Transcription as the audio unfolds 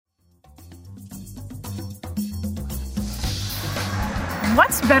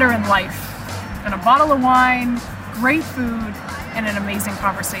What's better in life than a bottle of wine, great food, and an amazing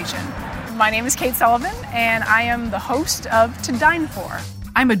conversation? My name is Kate Sullivan, and I am the host of To Dine For.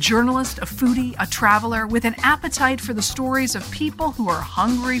 I'm a journalist, a foodie, a traveler with an appetite for the stories of people who are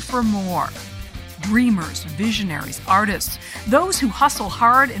hungry for more. Dreamers, visionaries, artists, those who hustle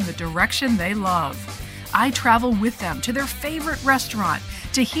hard in the direction they love. I travel with them to their favorite restaurant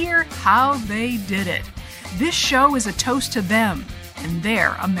to hear how they did it. This show is a toast to them and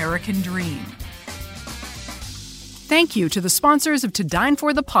their American dream. Thank you to the sponsors of To Dine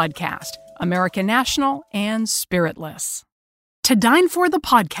For the podcast, American National and Spiritless. To Dine For the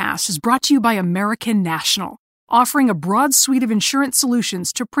podcast is brought to you by American National, offering a broad suite of insurance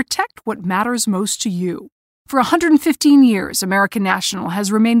solutions to protect what matters most to you. For 115 years, American National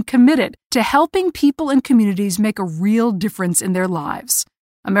has remained committed to helping people and communities make a real difference in their lives.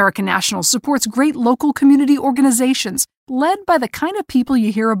 American National supports great local community organizations led by the kind of people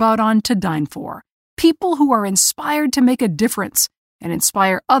you hear about on To Dine For. People who are inspired to make a difference and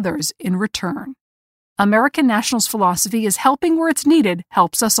inspire others in return. American National's philosophy is helping where it's needed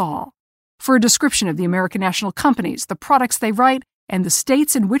helps us all. For a description of the American National companies, the products they write, and the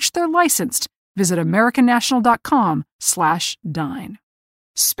states in which they're licensed, visit americannational.com/dine.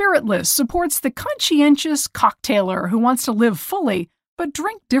 Spiritless supports the conscientious cocktailer who wants to live fully but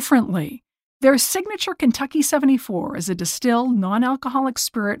drink differently. Their signature Kentucky 74 is a distilled, non-alcoholic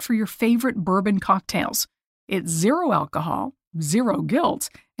spirit for your favorite bourbon cocktails. It's 0 alcohol, 0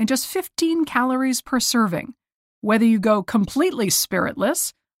 guilt, and just 15 calories per serving. Whether you go completely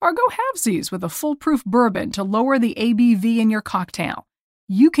spiritless or go halvesies with a foolproof bourbon to lower the ABV in your cocktail,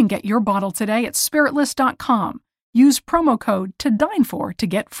 you can get your bottle today at spiritless.com. Use promo code TODINEFOR to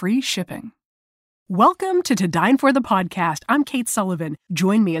get free shipping. Welcome to Dine For the podcast. I'm Kate Sullivan.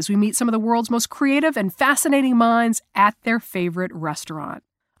 Join me as we meet some of the world's most creative and fascinating minds at their favorite restaurant.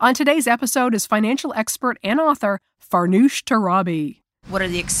 On today's episode is financial expert and author Farnoosh Torabi. What are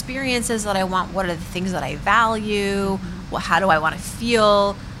the experiences that I want? What are the things that I value? Well, how do I want to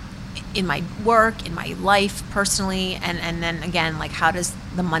feel in my work, in my life personally? And then again, like, how does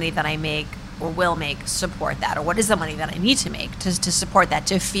the money that I make or will make support that? Or what is the money that I need to make to support that,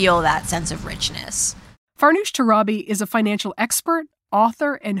 to feel that sense of richness? Farnoosh Torabi is a financial expert,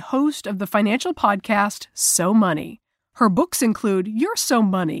 author, and host of the financial podcast So Money. Her books include You're So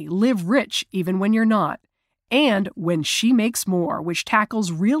Money, Live Rich Even When You're Not, and When She Makes More, which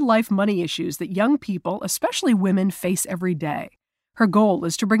tackles real-life money issues that young people, especially women, face every day. Her goal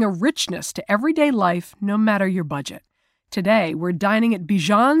is to bring a richness to everyday life, no matter your budget. Today, we're dining at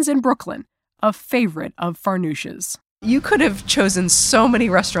Bijan's in Brooklyn, a favorite of Farnoosh's. You could have chosen so many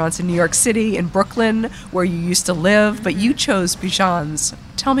restaurants in New York City and Brooklyn where you used to live, but you chose Bijan's.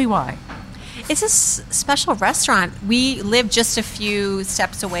 Tell me why. It's a special restaurant. We live just a few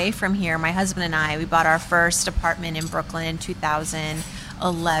steps away from here. My husband and I, we bought our first apartment in Brooklyn in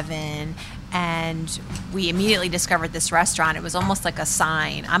 2011, and we immediately discovered this restaurant. It was almost like a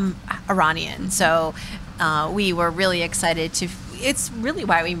sign. I'm Iranian, so we were really excited to. It's really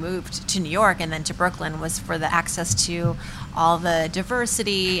why we moved to New York and then to Brooklyn, was for the access to all the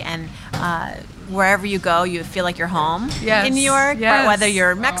diversity, and wherever you go, you feel like you're home in New York. Yes. Whether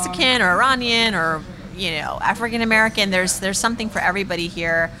you're Mexican or Iranian or African American, there's something for everybody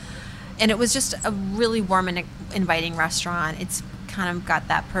here, and it was just a really warm and inviting restaurant. It's kind of got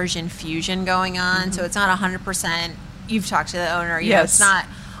that Persian fusion going on, so it's not 100%. You've talked to the owner. You know, it's not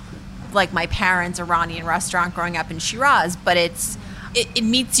like my parents' Iranian restaurant growing up in Shiraz, but it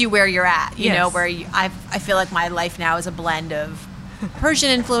meets you where you're at, you know, where I feel like my life now is a blend of Persian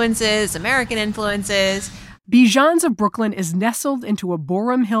influences, American influences. Bijan's of Brooklyn is nestled into a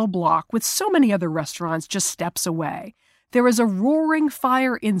Boerum Hill block with so many other restaurants just steps away. There is a roaring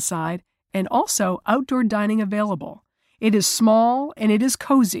fire inside and also outdoor dining available. It is small and it is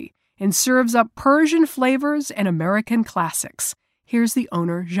cozy and serves up Persian flavors and American classics. Here's the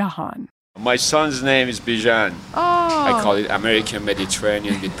owner, Jahan. My son's name is Bijan. Oh. I call it American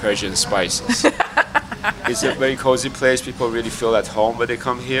Mediterranean with Persian spices. It's a very cozy place. People really feel at home when they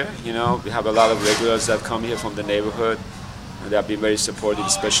come here. You know, we have a lot of regulars that come here from the neighborhood, and they have been very supportive,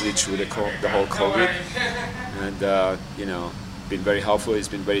 especially through the whole COVID. And, been very helpful. It's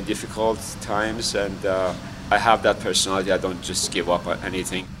been very difficult times, and I have that personality. I don't just give up on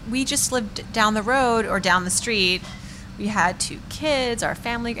anything. We just lived down the road or down the street. We had 2 kids, our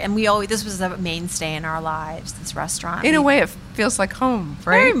family, and this was a mainstay in our lives, this restaurant. In a way, it feels like home,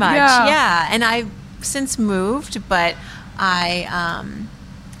 right? Very much, yeah. And I've since moved, but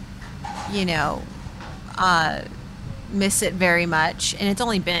miss it very much. And it's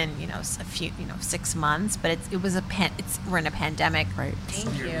only been, a few, 6 months, but it was we're in a pandemic. Right.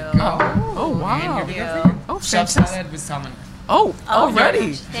 Thank you. Oh, wow. Thank you. Oh, Chef fantastic. salad with salmon. Oh,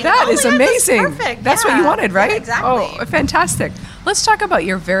 already. Thank That you. is Oh my God, that's amazing. perfect. That's what Yeah. you wanted, right? Yeah, exactly. Oh, fantastic. Let's talk about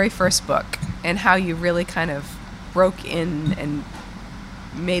your very first book and how you really kind of broke in and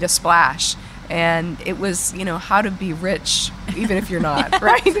made a splash. And it was, How to Be Rich Even If You're Not,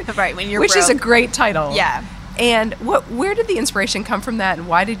 right? Right, when you're Which is a broke. great title. Yeah. And where did the inspiration come from that, and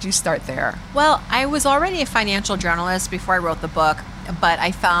why did you start there? Well, I was already a financial journalist before I wrote the book, but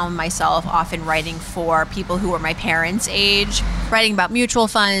I found myself often writing for people who were my parents' age, writing about mutual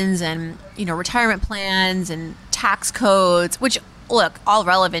funds and, retirement plans and tax codes, which, look, all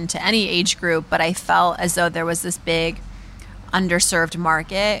relevant to any age group, but I felt as though there was this big underserved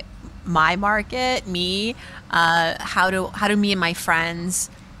market, my market, me, how do me and my friends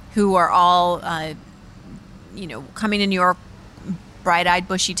who are all, coming to New York, bright-eyed,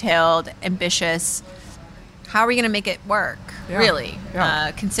 bushy-tailed, ambitious, how are we going to make it work, really?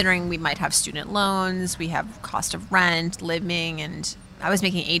 Yeah. Considering we might have student loans, we have cost of rent, living, and I was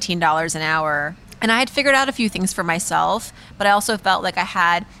making $18 an hour. And I had figured out a few things for myself, but I also felt like I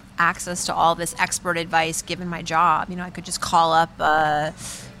had access to all this expert advice given my job. I could just call up,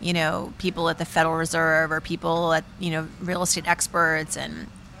 people at the Federal Reserve or people at, real estate experts and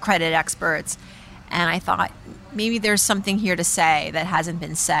credit experts. And I thought maybe there's something here to say that hasn't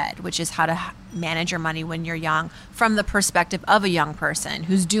been said, which is how to manage your money when you're young from the perspective of a young person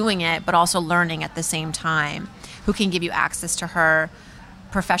who's doing it, but also learning at the same time, who can give you access to her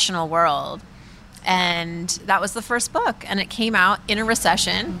professional world. And that was the first book. And it came out in a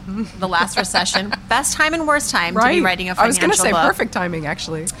recession, the last recession. Best time and worst time to be writing a financial book. I was going to say perfect timing,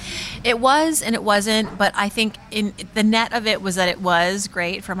 actually. It was and it wasn't, but I think in the net of it was that it was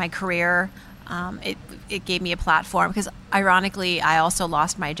great for my career. It gave me a platform because, ironically, I also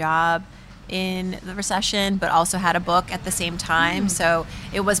lost my job in the recession, but also had a book at the same time. So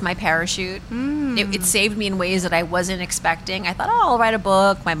it was my parachute. It saved me in ways that I wasn't expecting. I thought, I'll write a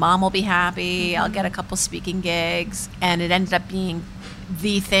book. My mom will be happy. I'll get a couple speaking gigs. And it ended up being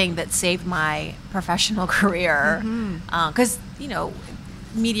the thing that saved my professional career. Because,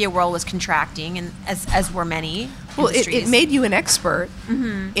 media world was contracting, and as were many industries. It made you an expert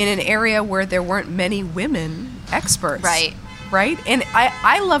in an area where there weren't many women experts. Right? And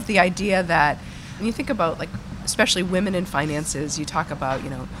I love the idea that when you think about, like, especially women in finances, you talk about,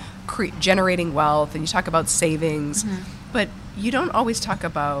 generating wealth, and you talk about savings, but you don't always talk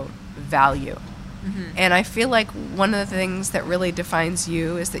about value. And I feel like one of the things that really defines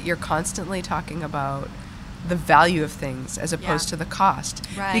you is that you're constantly talking about the value of things as opposed to the cost.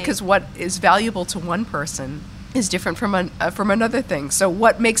 Right. Because what is valuable to one person is different from another thing. So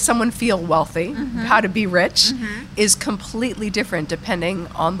what makes someone feel wealthy, how to be rich, is completely different depending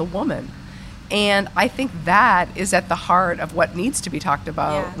on the woman. And I think that is at the heart of what needs to be talked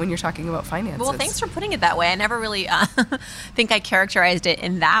about when you're talking about finances. Well, thanks for putting it that way. I never really think I characterized it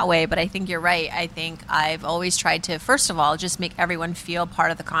in that way, but I think you're right. I think I've always tried to, first of all, just make everyone feel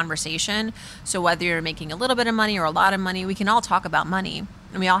part of the conversation. So whether you're making a little bit of money or a lot of money, we can all talk about money.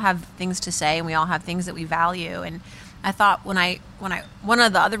 And we all have things to say, and we all have things that we value. And I thought one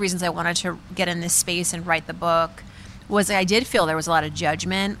of the other reasons I wanted to get in this space and write the book was I did feel there was a lot of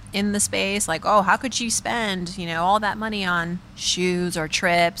judgment in the space, like, oh, how could she spend, all that money on shoes or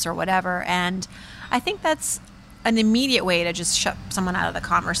trips or whatever? And I think that's an immediate way to just shut someone out of the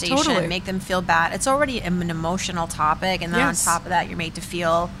conversation and make them feel bad. It's already an emotional topic, and then on top of that, you're made to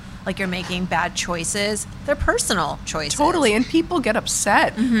feel like you're making bad choices. They're personal choices. Totally, and people get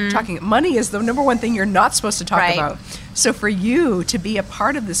upset talking. Money is the number one thing you're not supposed to talk about. So for you to be a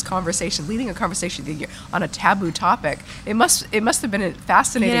part of this conversation, leading a conversation on a taboo topic, it must have been a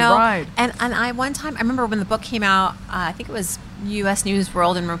fascinating ride. And I one time, I remember when the book came out, I think it was U.S. News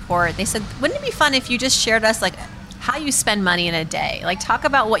World and Report, they said, wouldn't it be fun if you just shared us, like, how you spend money in a day? Like, talk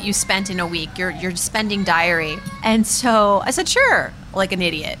about what you spent in a week, your spending diary. And so I said, sure, like an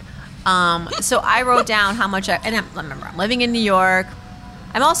idiot. So I wrote down how much and I remember I'm living in New York.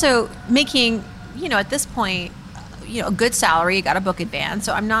 I'm also making, at this point, a good salary, got a book advance.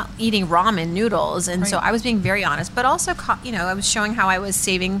 So I'm not eating ramen noodles. And so I was being very honest, but also, I was showing how I was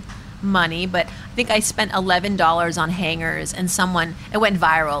saving money. But I think I spent $11 on hangers, and it went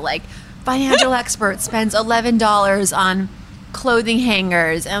viral. Like, financial expert spends $11 on clothing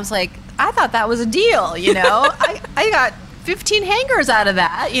hangers. And I was like, I thought that was a deal, I got 15 hangers out of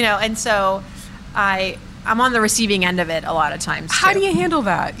that, and so I'm on the receiving end of it a lot of times. How do you handle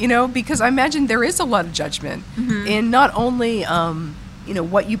that? Because I imagine there is a lot of judgment in not only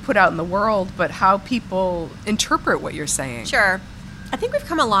what you put out in the world, but how people interpret what you're saying. Sure. I think we've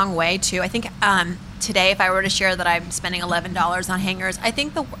come a long way too. I think today, if I were to share that I'm spending $11 on hangers,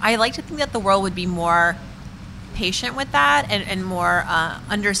 I like to think that the world would be more patient with that and more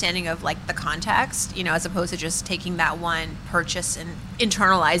understanding of like the context, as opposed to just taking that one purchase and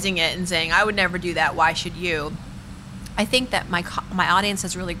internalizing it and saying, I would never do that. Why should you? I think that my audience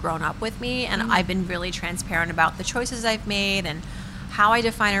has really grown up with me, and I've been really transparent about the choices I've made and how I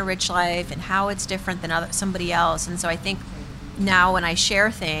define a rich life and how it's different than somebody else. And so I think now when I share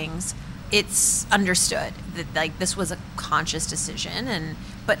things, it's understood that like this was a conscious decision.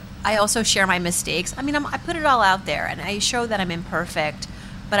 But I also share my mistakes. I mean, I put it all out there, and I show that I'm imperfect.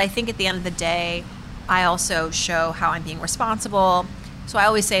 But I think at the end of the day, I also show how I'm being responsible. So I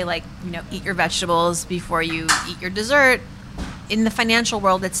always say, like, eat your vegetables before you eat your dessert. In the financial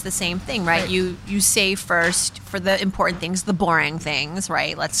world, it's the same thing, right? You save first for the important things, the boring things,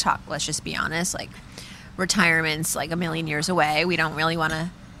 right? Let's just be honest. Like, retirement's like a million years away. We don't really want to,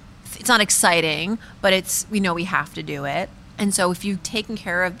 it's not exciting, but we know we have to do it. And so if you've taken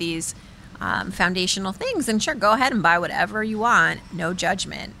care of these foundational things, then sure, go ahead and buy whatever you want, no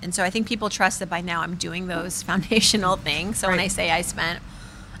judgment. And so I think people trust that by now I'm doing those foundational things. So when I say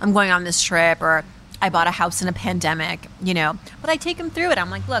I'm going on this trip, or I bought a house in a pandemic, but I take them through it.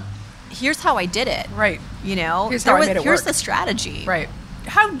 I'm like, look, here's how I did it. Right. Here's how I made it here's work. the strategy. Right.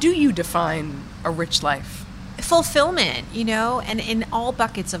 How do you define a rich life? Fulfillment, and in all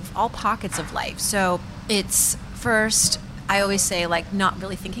pockets of life. So it's first, I always say, like, not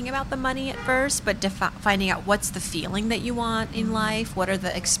really thinking about the money at first, but finding out what's the feeling that you want in life. What are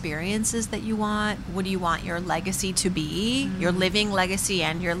the experiences that you want? What do you want your legacy to be? Your living legacy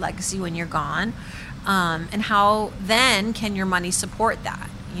and your legacy when you're gone. And how then can your money support that?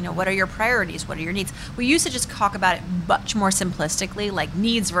 What are your priorities? What are your needs? We used to just talk about it much more simplistically, like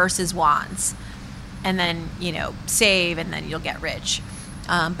needs versus wants. And then, save, and then you'll get rich.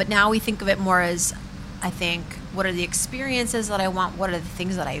 But now we think of it more as, I think, what are the experiences that I want? What are the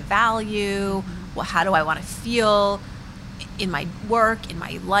things that I value? How do I want to feel in my work, in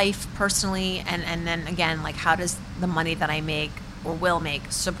my life personally? And then again, like, how does the money that I make or will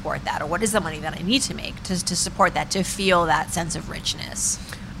make support that? Or what is the money that I need to make to support that, to feel that sense of richness?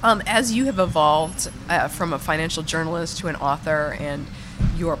 As you have evolved from a financial journalist to an author, and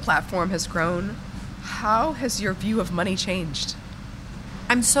your platform has grown, how has your view of money changed?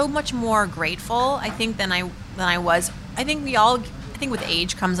 I'm so much more grateful, I think, than I was. I think with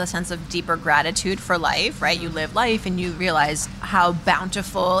age comes a sense of deeper gratitude for life, right? You live life and you realize how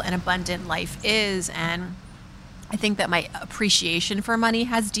bountiful and abundant life is. And I think that my appreciation for money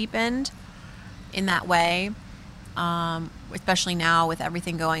has deepened in that way. Especially now with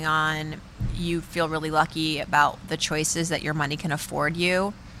everything going on, you feel really lucky about the choices that your money can afford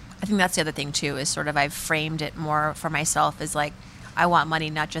you. I think that's the other thing too, is sort of I've framed it more for myself as like, I want money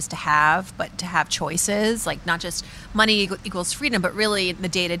not just to have, but to have choices. Like, not just money equals freedom, but really in the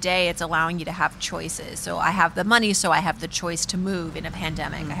day-to-day, it's allowing you to have choices. So I have the money, so I have the choice to move in a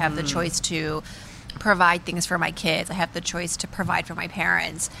pandemic. I have the choice to provide things for my kids. I have the choice to provide for my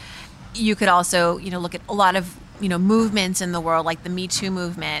parents. You could also, look at a lot of, movements in the world, like the Me Too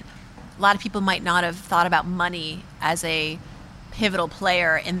movement. A lot of people might not have thought about money as a pivotal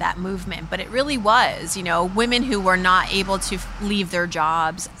player in that movement, but it really was, women who were not able to leave their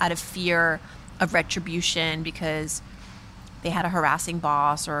jobs out of fear of retribution because they had a harassing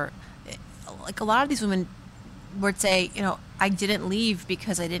boss, or like a lot of these women would say, I didn't leave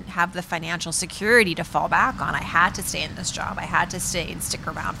because I didn't have the financial security to fall back on. I had to stay in this job. I had to stay and stick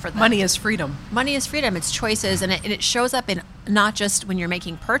around for them. Money is freedom. Money is freedom. It's choices. And it shows up in not just when you're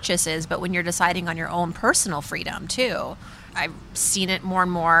making purchases, but when you're deciding on your own personal freedom too. I've seen it more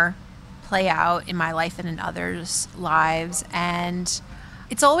and more play out in my life and in others' lives. And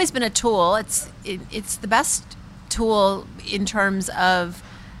it's always been a tool. It's the best tool in terms of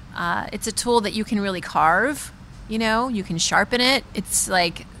it's a tool that you can really carve. You can sharpen it. It's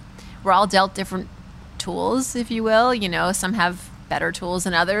like we're all dealt different tools, if you will. Some have better tools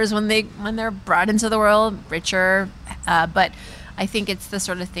than others when they're brought into the world, richer. But I think it's the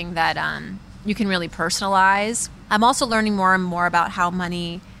sort of thing that you can really personalize. I'm also learning more and more about how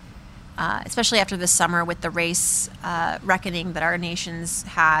money, especially after this summer with the race reckoning that our nations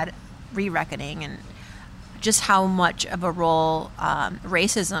had, re-reckoning, and just how much of a role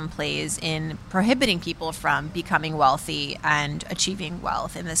racism plays in prohibiting people from becoming wealthy and achieving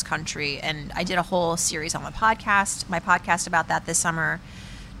wealth in this country. And I did a whole series on my podcast about that this summer,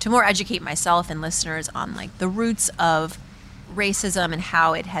 to more educate myself and listeners on like the roots of racism and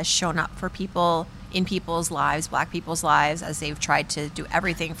how it has shown up for people in people's lives, Black people's lives, as they've tried to do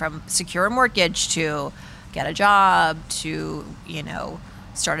everything from secure a mortgage to get a job to,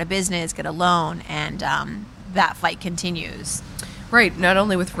 start a business, get a loan, and that fight continues. Right, not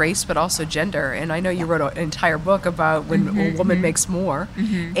only with race, but also gender. And I know you wrote an entire book about when a woman makes more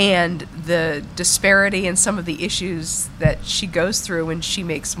and the disparity in some of the issues that she goes through when she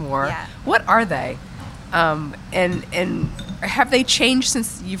makes more. Yeah. What are they? And have they changed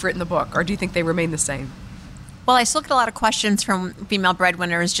since you've written the book, or do you think they remain the same? Well, I still get a lot of questions from female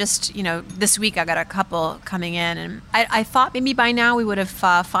breadwinners. Just, this week I got a couple coming in, and I thought maybe by now we would have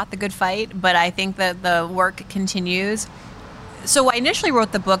fought the good fight, but I think that the work continues. So I initially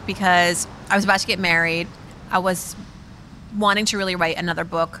wrote the book because I was about to get married. I was wanting to really write another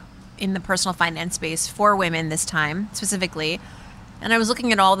book in the personal finance space for women this time, specifically. And I was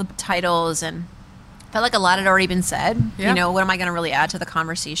looking at all the titles and felt like a lot had already been said. Yeah. What am I going to really add to the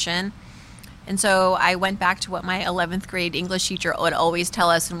conversation? And so I went back to what my 11th grade English teacher would always tell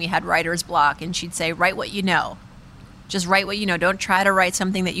us when we had writer's block. And she'd say, write what you know. Just write what you know. Don't try to write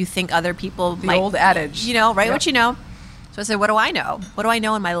something that you think other people might. The old adage. Write what you know. So I said, what do I know? What do I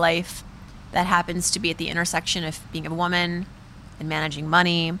know in my life that happens to be at the intersection of being a woman and managing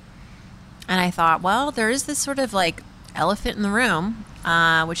money? And I thought, well, there is this sort of like elephant in the room,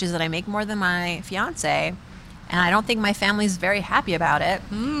 which is that I make more than my fiance. And I don't think my family's very happy about it.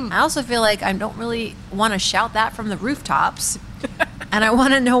 I also feel like I don't really want to shout that from the rooftops. And I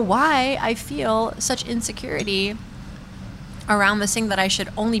want to know why I feel such insecurity around this thing that I should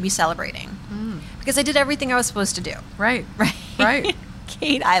only be celebrating. Because I did everything I was supposed to do. Right.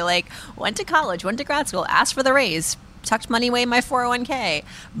 Kate, I went to college, went to grad school, asked for the raise, tucked money away in my 401k,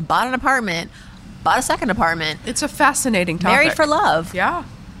 bought an apartment, bought a second apartment. It's a fascinating topic. Married for love. Yeah.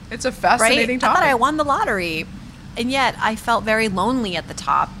 It's a fascinating topic. I thought I won the lottery. And yet I felt very lonely at the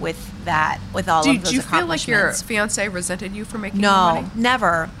top with all of those accomplishments. Do you feel like your fiance resented you for making more money? No,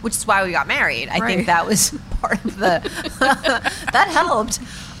 never, which is why we got married. I think that was part of the, that helped.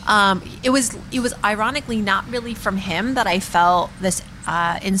 It was ironically not really from him that I felt this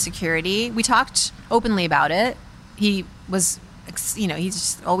insecurity. We talked openly about it. He was, he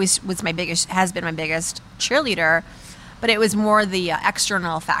just always has been my biggest cheerleader, but it was more the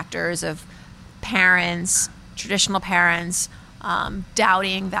external factors of parents, traditional parents,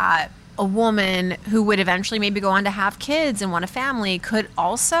 doubting that a woman who would eventually maybe go on to have kids and want a family could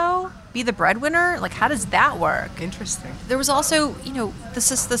also be the breadwinner. Like, how does that work? Interesting. There was also, the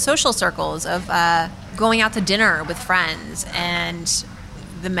social circles of going out to dinner with friends, and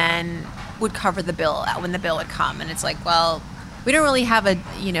the men would cover the bill when the bill would come. And it's like, well, we don't really have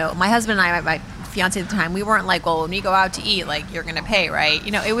my husband and I, my fiance at the time, we weren't like, well, when we go out to eat, like, you're going to pay, right?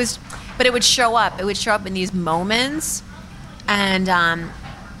 But it would show up. It would show up in these moments. And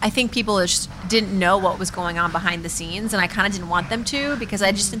I think people just didn't know what was going on behind the scenes, and I kind of didn't want them to, because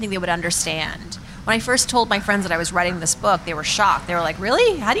I just didn't think they would understand. When I first told my friends that I was writing this book, they were shocked. They were like,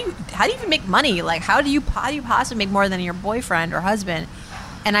 "Really? How do you even make money? Like, how do you possibly make more than your boyfriend or husband?"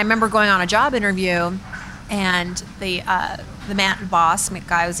 And I remember going on a job interview, and the boss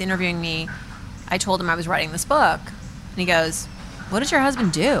guy who was interviewing me, I told him I was writing this book, and he goes, "What does your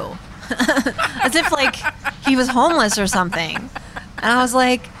husband do?" As if like he was homeless or something. And I was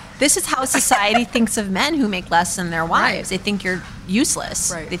like, this is how society thinks of men who make less than their wives. They think you're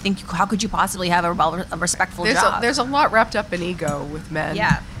useless. Right. They think, how could you possibly have a respectful job? There's a lot wrapped up in ego with men.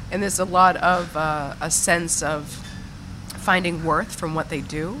 Yeah. And there's a lot of a sense of finding worth from what they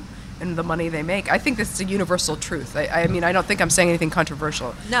do and the money they make. I think this is a universal truth. I mean, I don't think I'm saying anything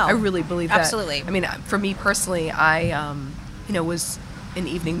controversial. No. I really believe that. Absolutely. I mean, for me personally, I was an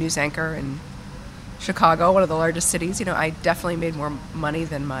evening news anchor in Chicago, one of the largest cities. I definitely made more money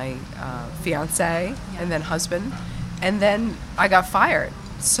than my fiance and then husband. And then I got fired.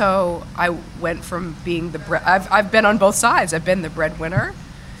 So I went from being I've been on both sides. I've been the breadwinner,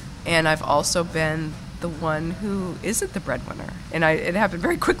 and I've also been the one who isn't the breadwinner. And it happened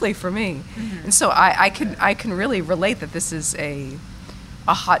very quickly for me. Mm-hmm. And so I can really relate that this is a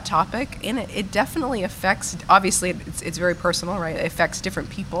hot topic, and it definitely affects, obviously it's very personal, right? It affects different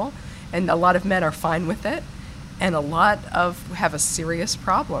people, and a lot of men are fine with it, and a lot have a serious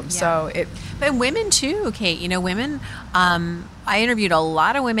problem. Yeah. But women too, Kate, women, I interviewed a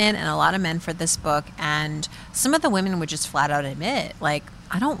lot of women and a lot of men for this book, and some of the women would just flat out admit, like,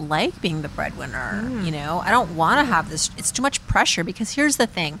 I don't like being the breadwinner. I don't want to have this. It's too much pressure, because here's the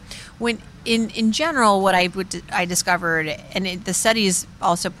thing. When in general, what I discovered, and the studies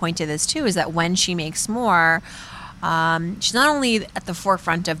also point to this too, is that when she makes more, she's not only at the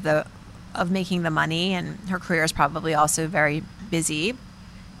forefront of making the money, and her career is probably also very busy.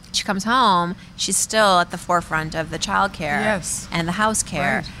 She comes home, she's still at the forefront of the childcare Yes. and the house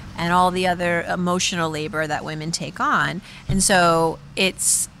care Right. and all the other emotional labor that women take on. And so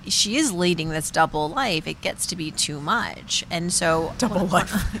she is leading this double life. It gets to be too much. And so Double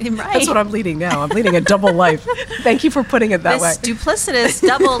life. Right. That's what I'm leading now. I'm leading a double life. Thank you for putting it that way. This duplicitous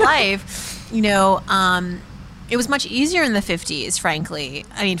double life, it was much easier in the 50s, frankly.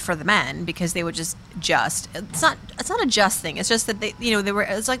 I mean, for the men, because they would it's not a just thing. It's just that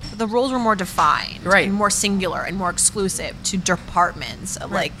it's like the roles were more defined, Right. and more singular and more exclusive to departments. Of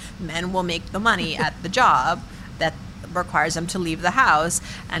Right. Like, men will make the money at the job that requires them to leave the house,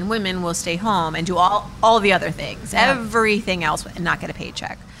 and women will stay home and do all the other things, Yeah. everything else, and not get a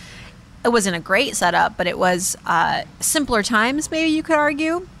paycheck. It wasn't a great setup, but it was simpler times, maybe you could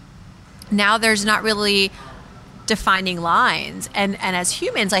argue. Now there's not really defining lines, and as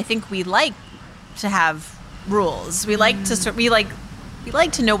humans, I think we like to have rules. We like to we like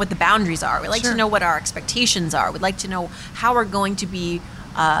to know what the boundaries are. We like Sure. to know what our expectations are. We'd like to know how we're going to be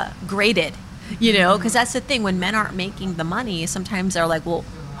graded. Because that's the thing. When men aren't making the money, sometimes they're like, "Well,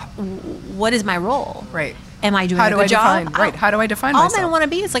 what is my role? Right. Am I doing How a do good I job? define? Right. How do I define All myself? men want to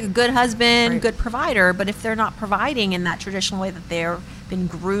be is like a good husband, Right. good provider. But if they're not providing in that traditional way that they're been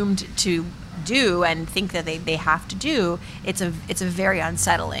groomed to do and think that they have to do, it's a very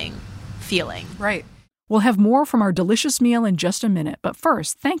unsettling feeling. Right. We'll have more from our delicious meal in just a minute, but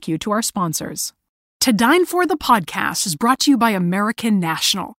first, thank you to our sponsors. To Dine For the podcast is brought to you by American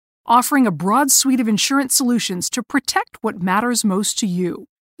National, offering a broad suite of insurance solutions to protect what matters most to you.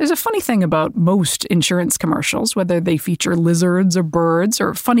 There's a funny thing about most insurance commercials, whether they feature lizards or birds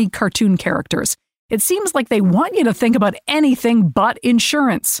or funny cartoon characters. It seems like they want you to think about anything but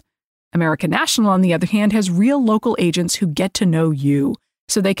insurance. American National, on the other hand, has real local agents who get to know you,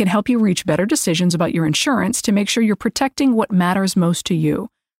 so they can help you reach better decisions about your insurance to make sure you're protecting what matters most to you.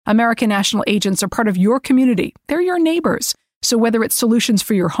 American National agents are part of your community. They're your neighbors. So whether it's solutions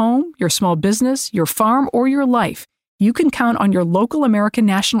for your home, your small business, your farm, or your life, you can count on your local American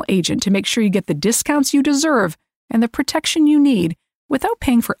National agent to make sure you get the discounts you deserve and the protection you need without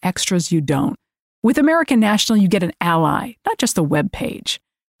paying for extras you don't. With American National, you get an ally, not just a web page.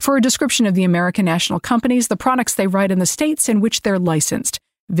 For a description of the American National companies, the products they write, and the states in which they're licensed,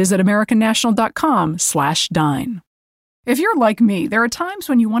 visit americannational.com/dine. If you're like me, there are times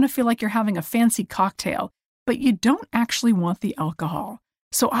when you want to feel like you're having a fancy cocktail, but you don't actually want the alcohol.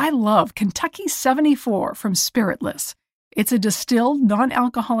 So I love Kentucky 74 from Spiritless. It's a distilled,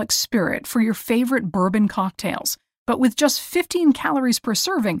 non-alcoholic spirit for your favorite bourbon cocktails, but with just 15 calories per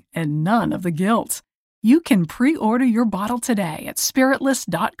serving and none of the guilt. You can pre-order your bottle today at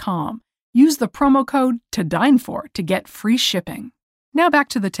spiritless.com. Use the promo code TODINEFOR to get free shipping. Now back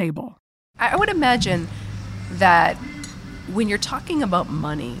to the table. I would imagine that when you're talking about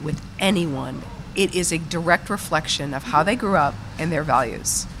money with anyone, it is a direct reflection of how they grew up and their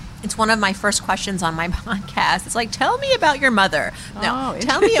values. It's one of my first questions on my podcast. It's like, tell me about your mother. No, Oh,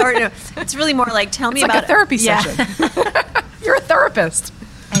 tell me, or no, it's really more like, tell me It's like about a therapy Yeah. session. You're a therapist.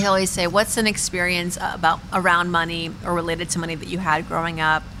 I always say, what's an experience around money or related to money that you had growing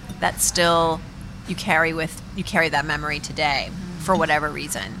up that still you carry that memory today for whatever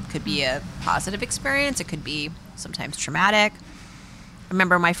reason? It could be a positive experience. It could be sometimes traumatic. I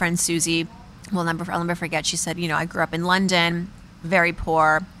remember my friend Susie, I'll never forget, she said, I grew up in London, very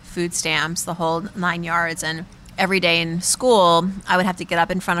poor, food stamps, the whole 9 yards. And every day in school, I would have to get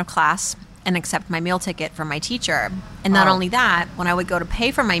up in front of class and accept my meal ticket from my teacher. And not Wow. only that, when I would go to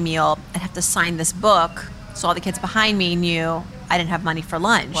pay for my meal, I'd have to sign this book so all the kids behind me knew I didn't have money for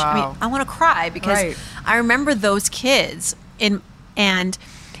lunch. I mean, Wow. I want to cry because Right. I remember those kids. And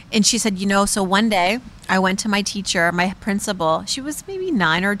she said, so one day I went to my teacher, my principal, she was maybe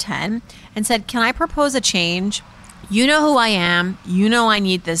 9 or 10, and said, can I propose a change? You know who I am. You know I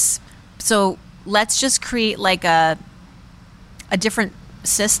need this. So let's just create like a different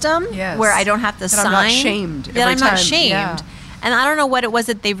system Yes. where I don't have to That sign. I'm not shamed That every I'm not time. shamed. Yeah. And I don't know what it was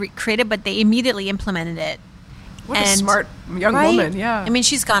that they created, but they immediately implemented it. What a smart young Right? woman, yeah. I mean,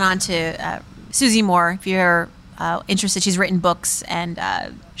 she's gone on to Susie Moore, if you're interested. She's written books, and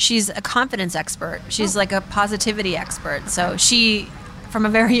she's a confidence expert. She's like a positivity expert. So she, from a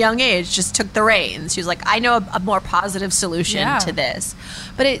very young age, just took the reins. She was like, I know a more positive solution Yeah. to this.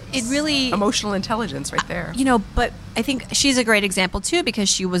 But it really... Emotional intelligence right there. But I think she's a great example, too, because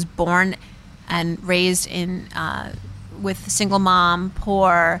she was born and raised in with a single mom,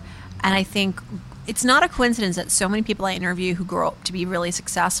 poor, and I think it's not a coincidence that so many people I interview who grow up to be really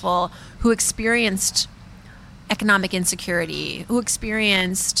successful, who experienced economic insecurity, who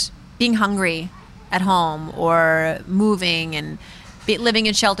experienced being hungry at home or moving, and living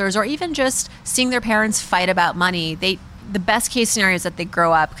in shelters, or even just seeing their parents fight about money. The best case scenario is that they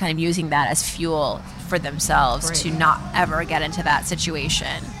grow up kind of using that as fuel for themselves to not ever get into that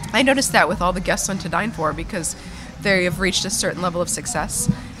situation. I noticed that with all the guests on To Dine For, because they have reached a certain level of success.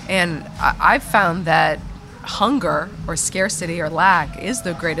 And I've found that hunger or scarcity or lack is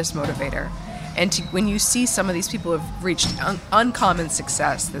the greatest motivator. And when you see some of these people who have reached uncommon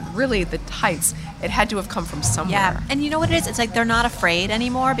success, really the heights, it had to have come from somewhere. Yeah, and you know what it is? It's like they're not afraid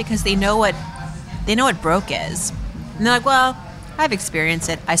anymore because they know what broke is. And they're like, well, I've experienced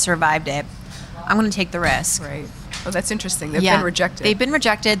it. I survived it. I'm going to take the risk. Right. Oh, that's interesting. They've been rejected. They've been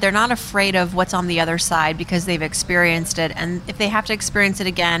rejected. They're not afraid of what's on the other side because they've experienced it. And if they have to experience it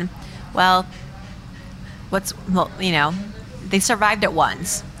again, well, they survived it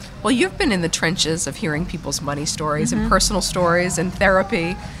once. Well, you've been in the trenches of hearing people's money stories and personal stories and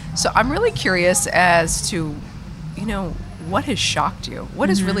therapy. So I'm really curious as to, what has shocked you? What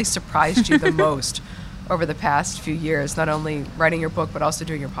has really surprised you the most over the past few years, not only writing your book, but also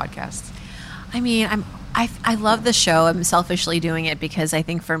doing your podcast? I mean, I love the show. I'm selfishly doing it because I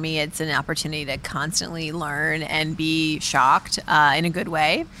think for me it's an opportunity to constantly learn and be shocked in a good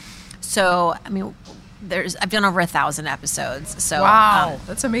way. So, I mean, I've done over 1,000 episodes. So wow,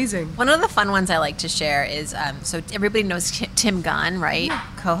 that's amazing. One of the fun ones I like to share is, so everybody knows Tim Gunn, right? Yeah.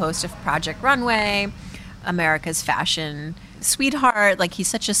 Co-host of Project Runway, America's fashion sweetheart. Like, he's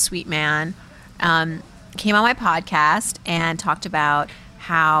such a sweet man. Came on my podcast and talked about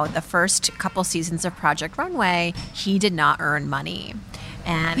how the first couple seasons of Project Runway, he did not earn money.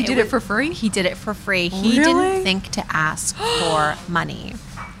 And he did it for free? He did it for free. Really? He didn't think to ask for money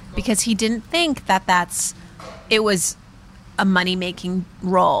because he didn't think it was a money-making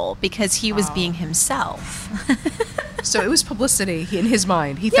role because he was being himself. So it was publicity in his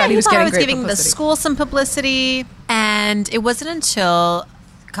mind. He thought he was getting great publicity. Giving the school some publicity. And it wasn't until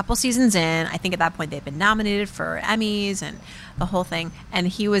a couple seasons in, I think at that point they'd been nominated for Emmys and the whole thing. And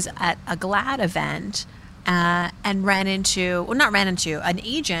he was at a GLAAD event and an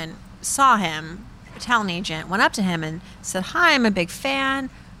agent saw him, a talent agent, went up to him and said, "Hi, I'm a big fan.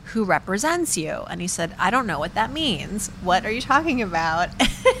 Who represents you?" And he said, "I don't know what that means. What are you talking about?"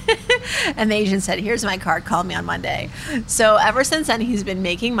 And the agent said, "Here's my card. Call me on Monday." So ever since then, he's been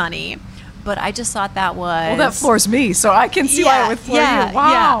making money. But I just thought that was... Well, that floors me, so I can see why it would floor you. Wow.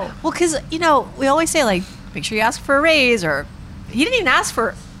 Yeah. Well, because, we always say, like, make sure you ask for a raise, or he didn't even ask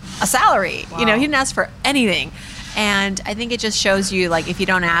for a salary. Wow. He didn't ask for anything. And I think it just shows you, like, if you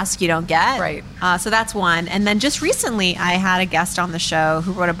don't ask, you don't get. Right. So that's one. And then just recently, I had a guest on the show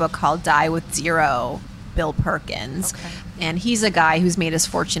who wrote a book called Die with Zero, Bill Perkins. Okay. And he's a guy who's made his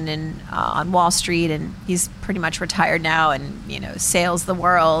fortune on Wall Street, and he's pretty much retired now and, sails the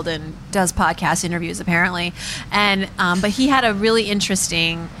world and does podcast interviews, apparently. And but he had a really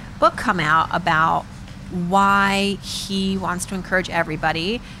interesting book come out about why he wants to encourage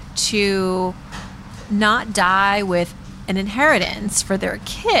everybody to not die with an inheritance for their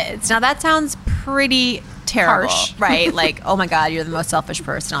kids. Now, that sounds pretty terrible, harsh. Right? Like, oh my God, you're the most selfish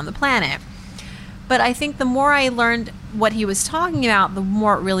person on the planet. But I think the more I learned what he was talking about, the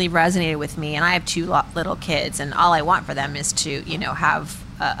more it really resonated with me. And I have 2 little kids, and all I want for them is to, have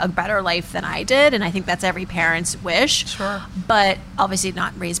a better life than I did. And I think that's every parent's wish. Sure. But obviously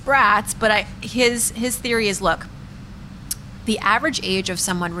not raise brats. But his theory is, look, the average age of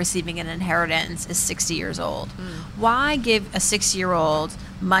someone receiving an inheritance is 60 years old. Why give a 6-year-old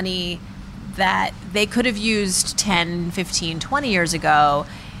money that they could have used 10, 15, 20 years ago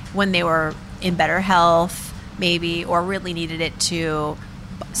when they were in better health, maybe, or really needed it to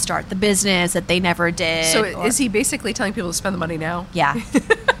start the business that they never did? So is he basically telling people to spend the money now? Yeah,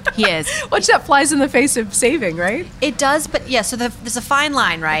 he is. Which that flies in the face of saving, right? It does, but yeah, so there's a fine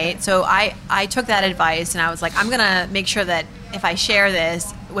line, right? So I took that advice and I was like, I'm going to make sure that if I share this,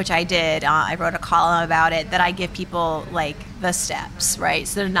 which I did, I wrote a column about it, that I give people, like, the steps, right?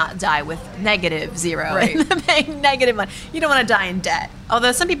 So they're not die with -0, right? Paying negative money. You don't want to die in debt.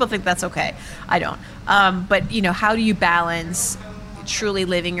 Although some people think that's okay. I don't. But, how do you balance truly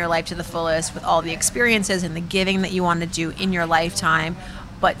living your life to the fullest with all the experiences and the giving that you want to do in your lifetime,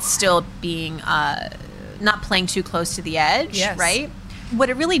 but still being not playing too close to the edge, yes. Right? What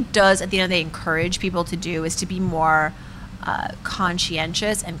it really does at the end of the day encourage people to do is to be more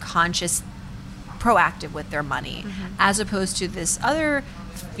conscientious and proactive with their money, as opposed to this other,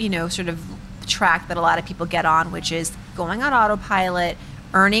 sort of track that a lot of people get on, which is going on autopilot,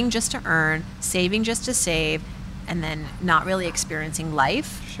 earning just to earn, saving just to save, and then not really experiencing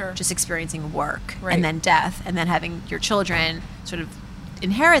life, sure. Just experiencing work, right. And then death, and then having your children sort of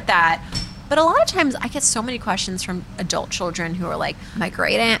inherit that, But a lot of times I get so many questions from adult children who are like, my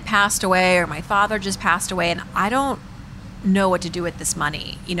great aunt passed away or my father just passed away and I don't know what to do with this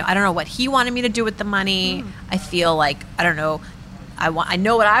money. You know, I don't know what he wanted me to do with the money. I feel like, I don't know, I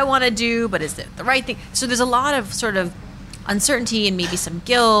know what I want to do, but is it the right thing? So there's a lot of sort of uncertainty and maybe some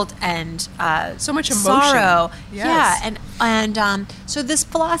guilt and so much emotion. Sorrow. Yes. Yeah, and so this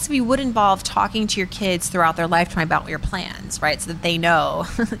philosophy would involve talking to your kids throughout their lifetime about your plans, right? So that they know.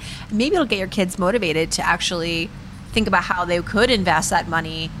 Maybe it'll get your kids motivated to actually think about how they could invest that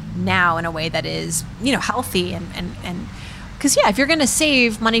money now in a way that is, you know, healthy and because if you're going to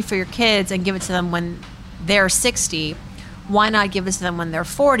save money for your kids and give it to them when they're 60, why not give it to them when they're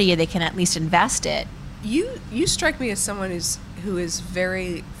 40 and they can at least invest it? You strike me as someone who is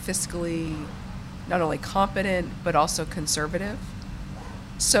very fiscally not only competent but also conservative.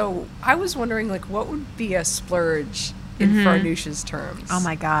 So I was wondering, like, what would be a splurge in Farnoosha's terms? Oh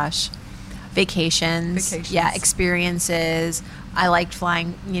my gosh, vacations. Yeah, experiences. I liked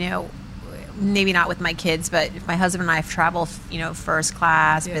flying. You know, maybe not with my kids, but if my husband and I travel, you know, first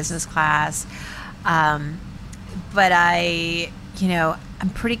class, business class. But I'm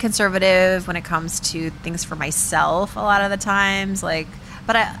pretty conservative when it comes to things for myself a lot of the times.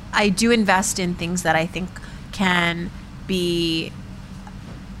 But I do invest in things that I think can be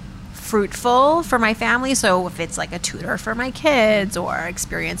fruitful for my family. So if it's like a tutor for my kids or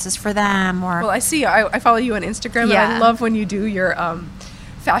experiences for them, or well, I see. I follow you on Instagram, and I love when you do your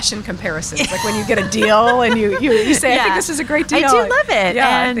fashion comparisons, like when you get a deal and you say, I think this is a great deal. I do love it.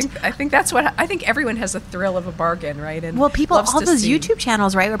 Yeah, and I think that's what I think everyone has a thrill of a bargain, right? And all those YouTube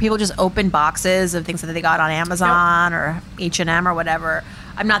channels, right, where people just open boxes of things that they got on Amazon or H&M or whatever.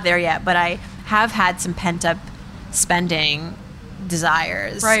 I'm not there yet, but I have had some pent up spending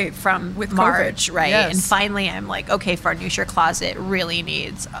desires from with March, COVID. right? Yes. And finally I'm like, okay, Farnoosha Closet really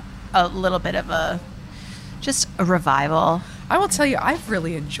needs a little bit of just a revival. I will tell you, I've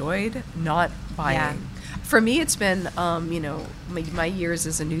really enjoyed not buying. Yeah. For me, it's been, my years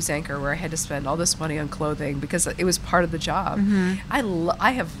as a news anchor where I had to spend all this money on clothing because it was part of the job. Mm-hmm.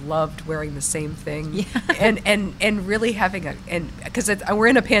 I have loved wearing the same thing and really having because we're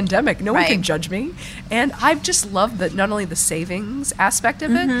in a pandemic, no one can judge me. And I've just loved not only the savings aspect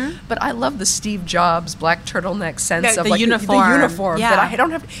of it, but I love the Steve Jobs black turtleneck sense of the like uniform. the uniform that I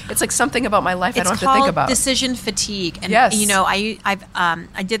don't have. It's like something about my life I don't have to think about. It's called decision fatigue. And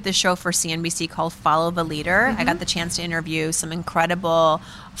I did this show for CNBC called Follow the Leader. I got the chance to interview some incredible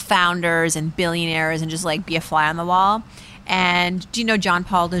founders and billionaires and just like be a fly on the wall. And do you know John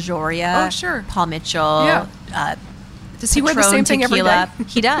Paul DeJoria? Oh, sure. Paul Mitchell. Yeah. Does he wear the same thing every day?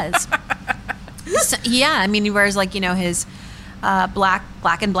 He does. So, I mean, he wears like, his black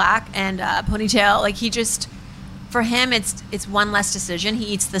and ponytail. Like he just, for him, it's one less decision. He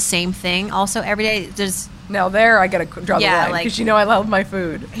eats the same thing also every day. Now there, I gotta draw the line because I love my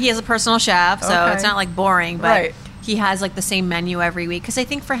food. He has a personal chef, so it's not like boring, but he has like the same menu every week. Because I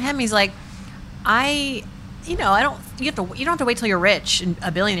think for him, he's like, I don't. You don't have to wait till you're rich and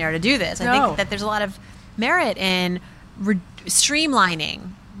a billionaire to do this. I think that there's a lot of merit in streamlining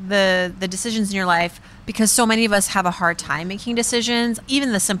the decisions in your life because so many of us have a hard time making decisions,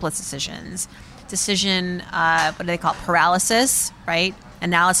 even the simplest decisions. What do they call it? Paralysis, right?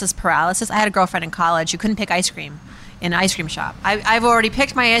 Analysis paralysis. I had a girlfriend in college who couldn't pick ice cream in an ice cream shop. I've already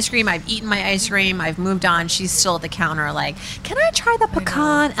picked my ice cream. I've eaten my ice cream. I've moved on. She's still at the counter like, can I try the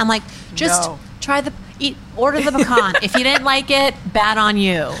pecan? I'm like, just order the pecan. If you didn't like it, bad on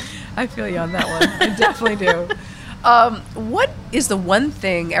you. I feel you on that one. I definitely do. What is the one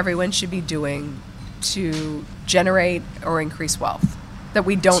thing everyone should be doing to generate or increase wealth that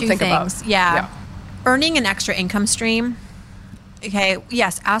we don't think about? Yeah. Earning an extra income stream. Okay,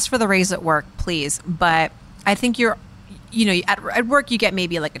 yes, ask for the raise at work, please. But I think at work you get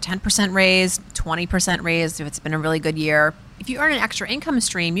maybe like a 10% raise, 20% raise if it's been a really good year. If you earn an extra income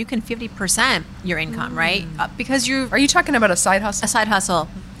stream, you can 50% your income, right? Because Are you talking about a side hustle? A side hustle.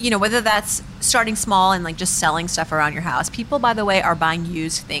 Whether that's starting small and like just selling stuff around your house. People, by the way, are buying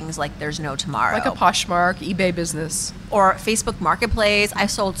used things like there's no tomorrow. Like a Poshmark, eBay business. Or Facebook Marketplace. I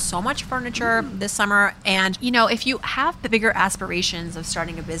sold so much furniture this summer. And, if you have the bigger aspirations of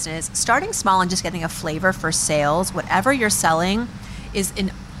starting a business, starting small and just getting a flavor for sales, whatever you're selling is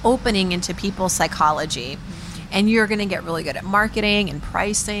an opening into people's psychology. And you're going to get really good at marketing and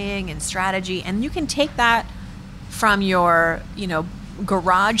pricing and strategy. And you can take that from your,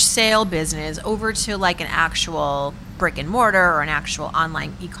 garage sale business over to like an actual brick and mortar or an actual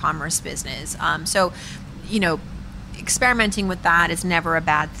online e-commerce business. So, experimenting with that is never a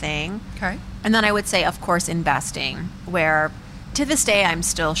bad thing. Okay. And then I would say, of course, investing, where to this day, I'm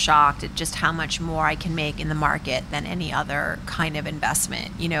still shocked at just how much more I can make in the market than any other kind of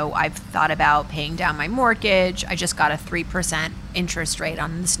investment. You know, I've thought about paying down my mortgage. I just got a 3% interest rate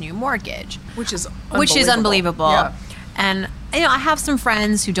on this new mortgage. Which is unbelievable. Yeah. And, you know, I have some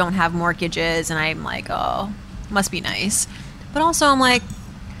friends who don't have mortgages, and I'm like, oh, must be nice. But also I'm like,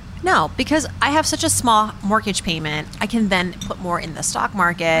 no, because I have such a small mortgage payment, I can then put more in the stock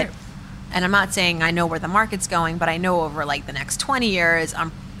market. Right. And I'm not saying I know where the market's going, but I know over like the next 20 years,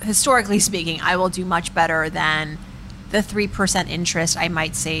 historically speaking, I will do much better than the 3% interest I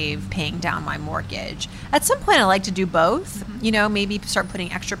might save paying down my mortgage. At some point, I like to do both. Mm-hmm. You know, maybe start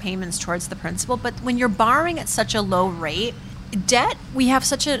putting extra payments towards the principal. But when you're borrowing at such a low rate, debt, we have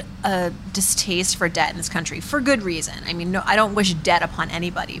such a distaste for debt in this country for good reason. I mean, no, I don't wish debt upon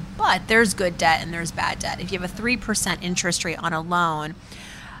anybody, but there's good debt and there's bad debt. If you have a 3% interest rate on a loan,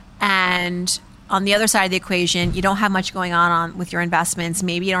 and on the other side of the equation, you don't have much going on with your investments.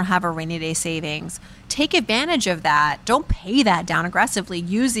 Maybe you don't have a rainy day savings. Take advantage of that. Don't pay that down aggressively.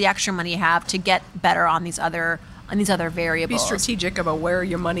 Use the extra money you have to get better on these other variables. Be strategic about where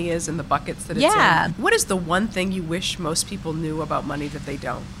your money is in the buckets that it's in. What is the one thing you wish most people knew about money that they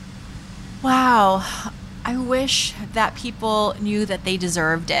don't? Wow. I wish that people knew that they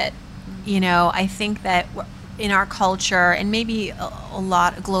deserved it. You know, I think that in our culture, and maybe a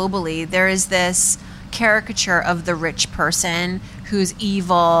lot globally, there is this caricature of the rich person who's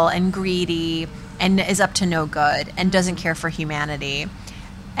evil and greedy and is up to no good and doesn't care for humanity.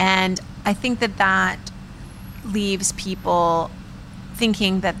 And I think that leaves people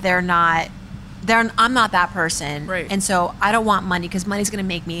thinking that I'm not that person. Right. And so I don't want money because money's going to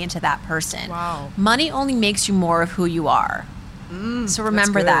make me into that person. Wow. Money only makes you more of who you are. So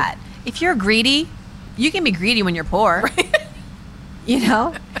remember that. If you're greedy, you can be greedy when you're poor. Right. You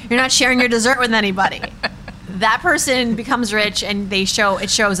know, you're not sharing your dessert with anybody. That person becomes rich and it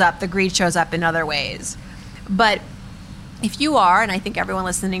shows up, the greed shows up in other ways. But if you are, and I think everyone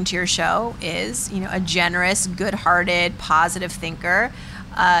listening to your show is, you know, a generous, good-hearted, positive thinker,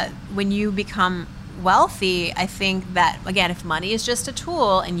 when you become wealthy, I think that, again, if money is just a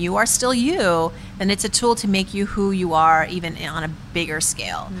tool and you are still you, then it's a tool to make you who you are, even on a bigger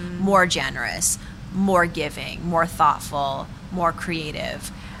scale, more generous, more giving, more thoughtful, more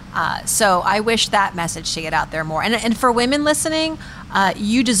creative. So I wish that message to get out there more. And for women listening,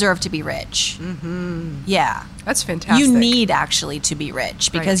 you deserve to be rich. Mm-hmm. Yeah. That's fantastic. You need actually to be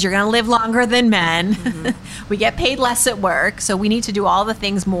rich because you're going to live longer than men. Mm-hmm. We get paid less at work, so we need to do all the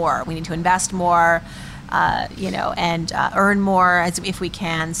things more. We need to invest more, and earn more if we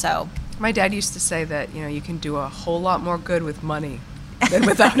can. So my dad used to say that, you know, you can do a whole lot more good with money than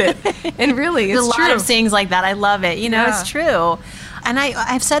without it. And really, it's true. There's a lot of sayings like that. I love it. You know, it's true. And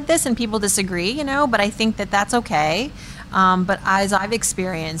I've said this and people disagree, you know, but I think that that's okay. But as I've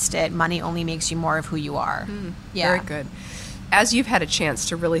experienced it, money only makes you more of who you are. Very good. As you've had a chance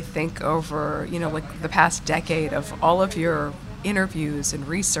to really think over, you know, like the past decade of all of your interviews and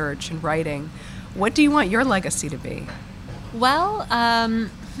research and writing, what do you want your legacy to be? Well,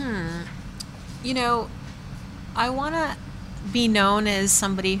 you know, I want to be known as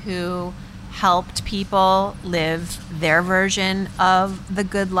somebody who helped people live their version of the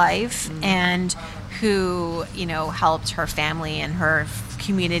good life and who, you know, helped her family and her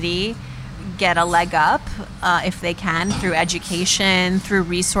community get a leg up if they can through education, through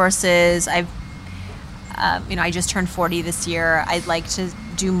resources. I just turned 40 this year. I'd like to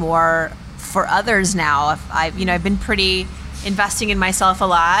do more for others now. I've been pretty investing in myself a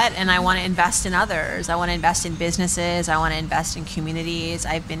lot, and I want to invest in others. I want to invest in businesses. I want to invest in communities.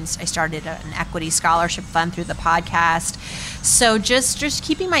 I started an equity scholarship fund through the podcast. So just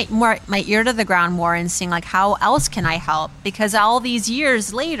keeping my ear to the ground more and seeing like how else can I help? Because all these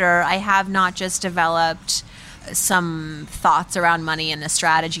years later, I have not just developed some thoughts around money and a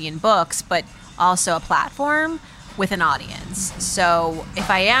strategy in books, but also a platform with an audience. So if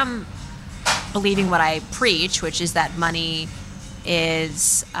I am believing what I preach, which is that money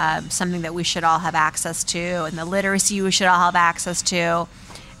is something that we should all have access to, and the literacy we should all have access to,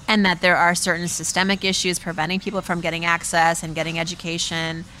 and that there are certain systemic issues preventing people from getting access and getting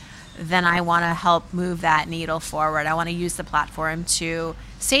education, then I want to help move that needle forward. I want to use the platform to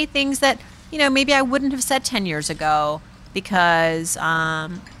say things that, you know, maybe I wouldn't have said 10 years ago because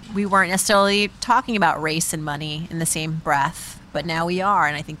we weren't necessarily talking about race and money in the same breath, but now we are,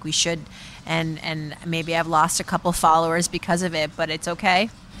 and I think we should. And maybe I've lost a couple followers because of it, but it's okay.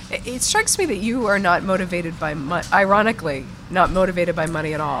 It strikes me that you are not motivated by money. Ironically, not motivated by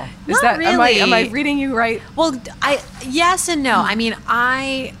money at all. Not really. Am I reading you right? Well, yes and no. I mean,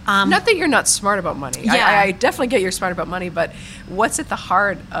 not that you're not smart about money. Yeah. I definitely get you're smart about money, but what's at the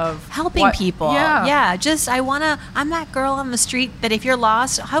heart of helping people? Yeah. Just I'm that girl on the street that if you're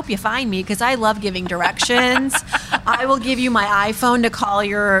lost, I hope you find me because I love giving directions. I will give you my iPhone to call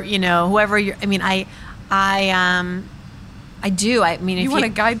your, whoever you're. I mean, I do. I mean, if you want to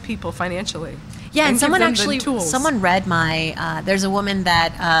guide people financially. Yeah, and someone read my. There's a woman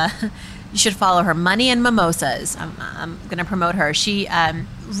that you should follow her, Money and Mimosas. I'm going to promote her. She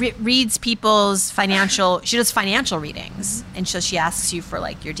reads people's financial. She does financial readings, and so she asks you for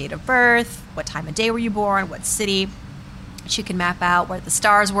like your date of birth, what time of day were you born, what city. She can map out where the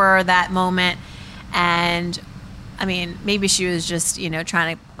stars were that moment, and I mean, maybe she was just,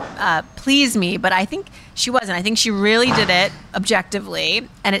 trying to please me, but I think she wasn't. I think she really did it objectively,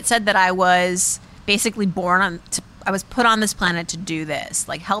 and it said that I was basically I was put on this planet to do this,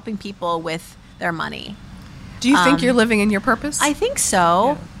 like helping people with their money. Do you think you're living in your purpose? I think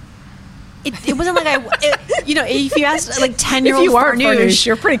so. Yeah. It wasn't like if you asked like 10-year-old if you are Farnoosh,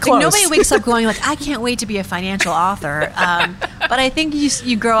 you're pretty close. Like, nobody wakes up going like, I can't wait to be a financial author. But I think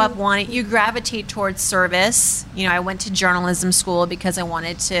you grow up you gravitate towards service. I went to journalism school because I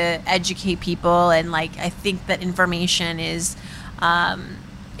wanted to educate people, and like I think that information is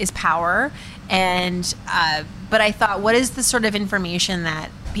power. And but I thought, what is the sort of information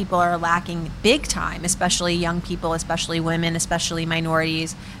that people are lacking big time, especially young people, especially women, especially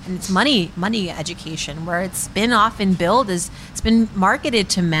minorities, and it's money education, where it's been often billed as it's been marketed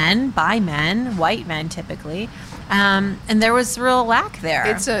to men by men, white men typically, and there was real lack there.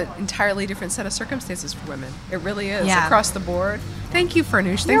 It's an entirely different set of circumstances for women. It really is across the board. Thank you,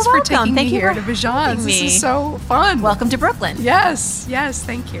 Farnoosh. Thanks for taking me here to Vajans. This is so fun. Welcome to Brooklyn. Yes,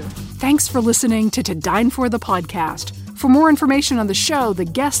 thank you. Thanks for listening to Dine For the Podcast. For more information on the show, the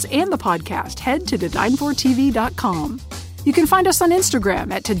guests, and the podcast, head to todinefortv.com. You can find us on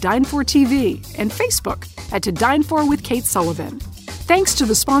Instagram at todinefortv and Facebook at To Dine For with Kate Sullivan. Thanks to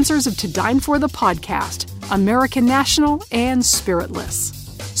the sponsors of To Dine For the Podcast, American National and Spiritless.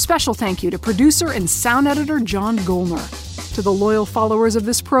 Special thank you to producer and sound editor John Golner. To the loyal followers of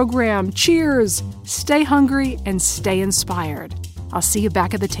this program, cheers, stay hungry, and stay inspired. I'll see you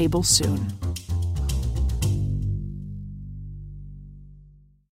back at the table soon.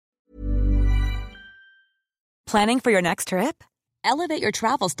 Planning for your next trip? Elevate your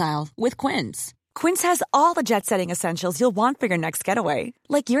travel style with Quince. Quince has all the jet-setting essentials you'll want for your next getaway,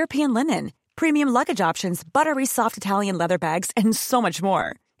 like European linen, premium luggage options, buttery soft Italian leather bags, and so much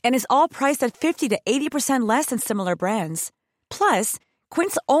more. And is all priced at 50 to 80% less than similar brands. Plus,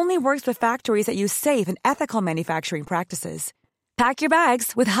 Quince only works with factories that use safe and ethical manufacturing practices. Pack your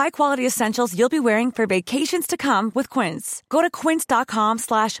bags with high-quality essentials you'll be wearing for vacations to come with Quince. Go to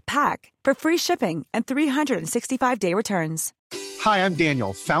quince.com/pack for free shipping and 365-day returns. Hi, I'm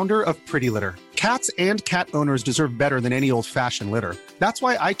Daniel, founder of Pretty Litter. Cats and cat owners deserve better than any old-fashioned litter. That's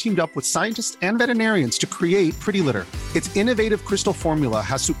why I teamed up with scientists and veterinarians to create Pretty Litter. Its innovative crystal formula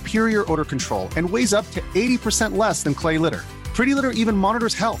has superior odor control and weighs up to 80% less than clay litter. Pretty Litter even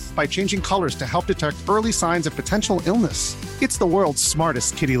monitors health by changing colors to help detect early signs of potential illness. It's the world's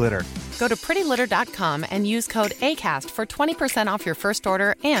smartest kitty litter. Go to prettylitter.com and use code ACAST for 20% off your first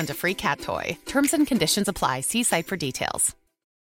order and a free cat toy. Terms and conditions apply. See site for details.